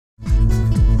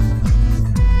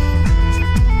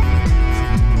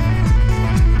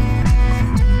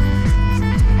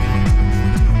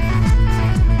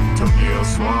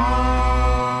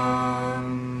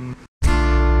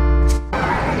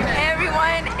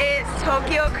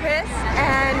Tokyo Kris,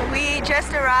 and we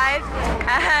just arrived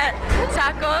at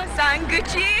Takao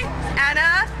Sanguchi,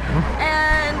 Anna,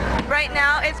 and right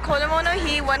now it's Kodomo no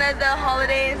Hi, one of the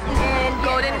holidays in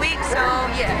Golden Week, so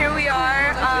here we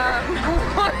are.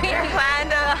 We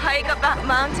planned a hike up that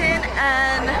mountain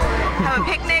and have a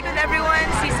picnic with everyone,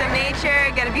 see some nature,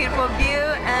 get a beautiful view,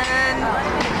 and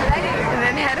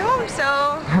then head home,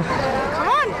 so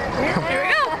come on, here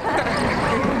we go.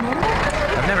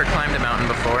 I've never climbed a mountain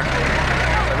before, so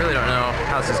I really don't know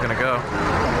how this is gonna go.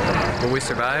 Will we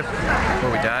survive?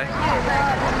 Will we die?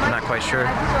 I'm not quite sure.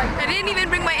 I didn't even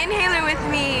bring my inhaler with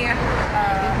me.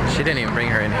 She didn't even bring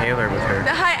her inhaler with her.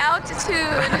 The high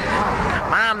altitude.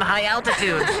 Mom, the high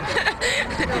altitude.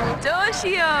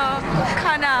 Doshio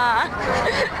kana.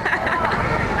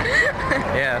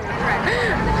 Yeah.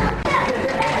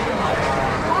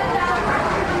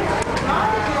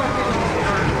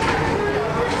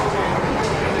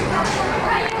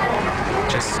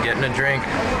 Just getting a drink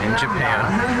in Japan.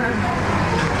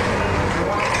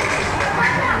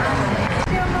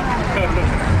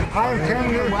 I'm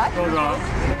Tengu,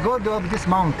 god of this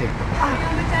mountain.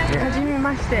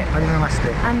 Hajimemashite.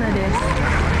 Hajimemashite. Anna desu.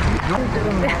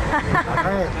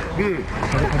 Good. 1,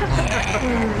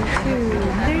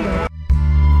 2, 3.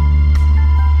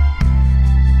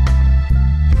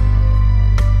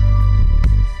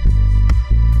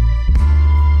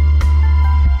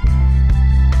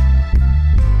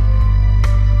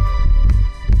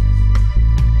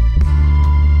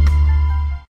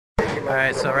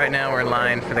 Alright, so right now we're in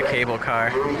line for the cable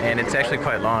car, and it's actually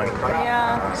quite long.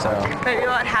 Yeah. So Maybe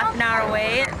about half an hour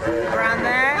wait, around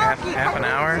there. half an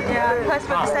hour? Yeah, plus we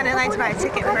have to stand in line to buy a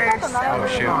ticket first. So. Oh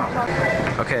shoot.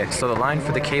 Okay, so the line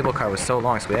for the cable car was so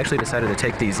long, so we actually decided to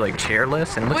take these like chair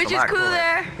lifts, and it looks Which a is lot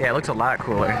cooler. Yeah, it looks a lot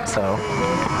cooler. So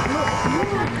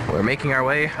we're making our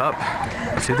way up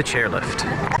to the chairlift.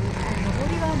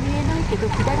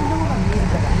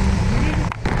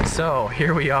 So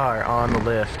here we are on the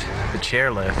lift, the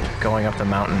chairlift, going up the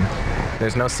mountain.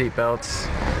 There's no seat belts.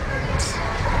 It's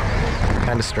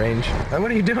kind of strange. What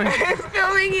are you doing? I'm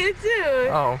filming you too.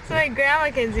 Oh. So my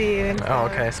grandma can see you. Oh,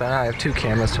 okay. So I have two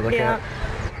cameras to look at.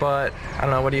 But I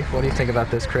don't know. What do you think about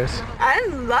this, Kris?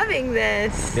 I'm loving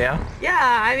this. Yeah.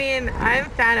 Yeah. I mean, I'm a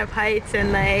fan of heights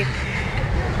and like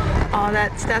all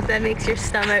that stuff that makes your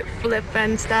stomach flip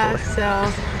and stuff. So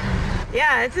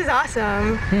yeah, this is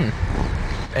awesome.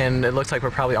 And it looks like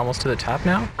we're probably almost to the top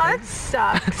now. Oh, that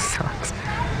sucks. That sucks.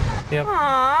 Yep.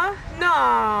 Aw,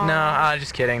 no. No,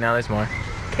 just kidding. No, there's more.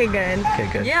 Okay, good. Okay,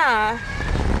 good. Yeah.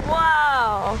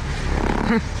 Wow.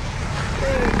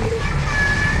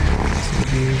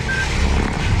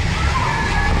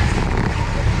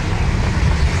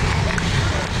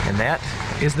 And that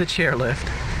is the chairlift.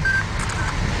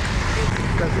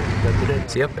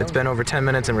 So, yep, it's been over 10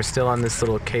 minutes and we're still on this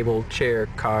little cable chair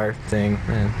car thing.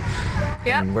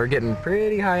 And we're getting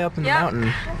pretty high up in the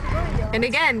mountain. And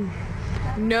again,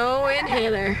 no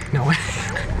inhaler. No way.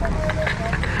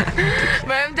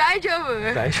 But I'm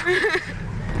daijoubu.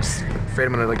 Just afraid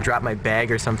I'm gonna like drop my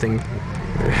bag or something.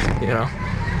 You know?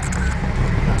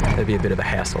 That'd be a bit of a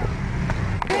hassle.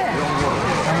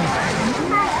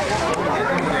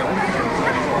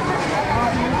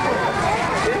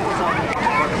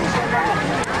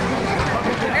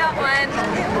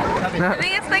 I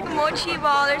think it's like mochi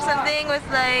ball or something with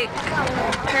like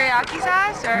teriyaki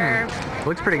sauce or...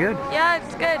 Looks pretty good. Yeah,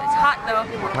 it's good. It's hot though.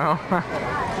 Oh.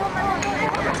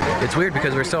 It's weird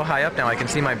because we're so high up now I can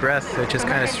see my breath, which is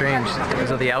kind of strange because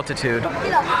of the altitude.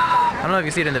 I don't know if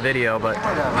you see it in the video, but...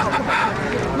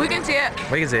 We can see it.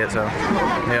 We can see it, so...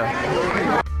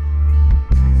 Yeah.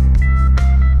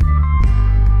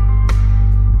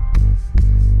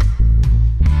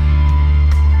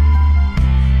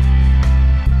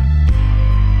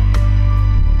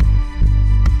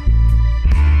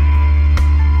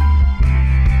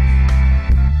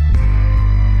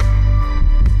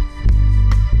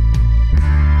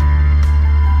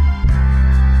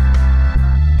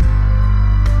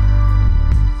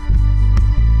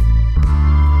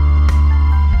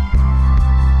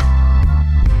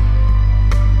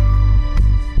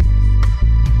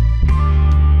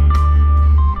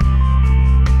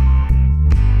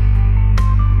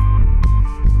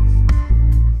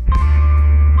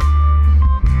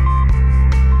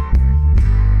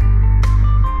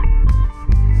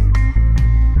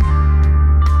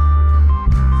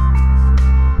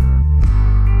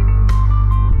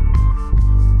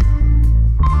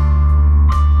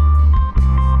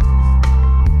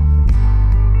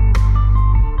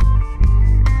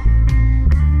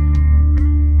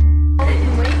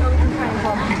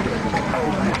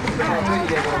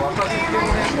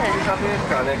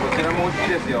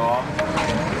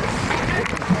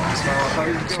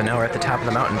 So now we're at the top of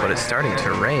the mountain, but it's starting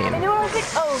to rain.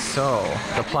 So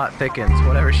the plot thickens.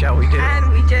 Whatever shall we do?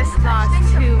 And we just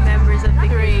lost 2 members of the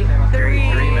three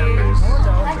Three members.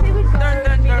 Dun,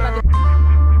 dun, dun.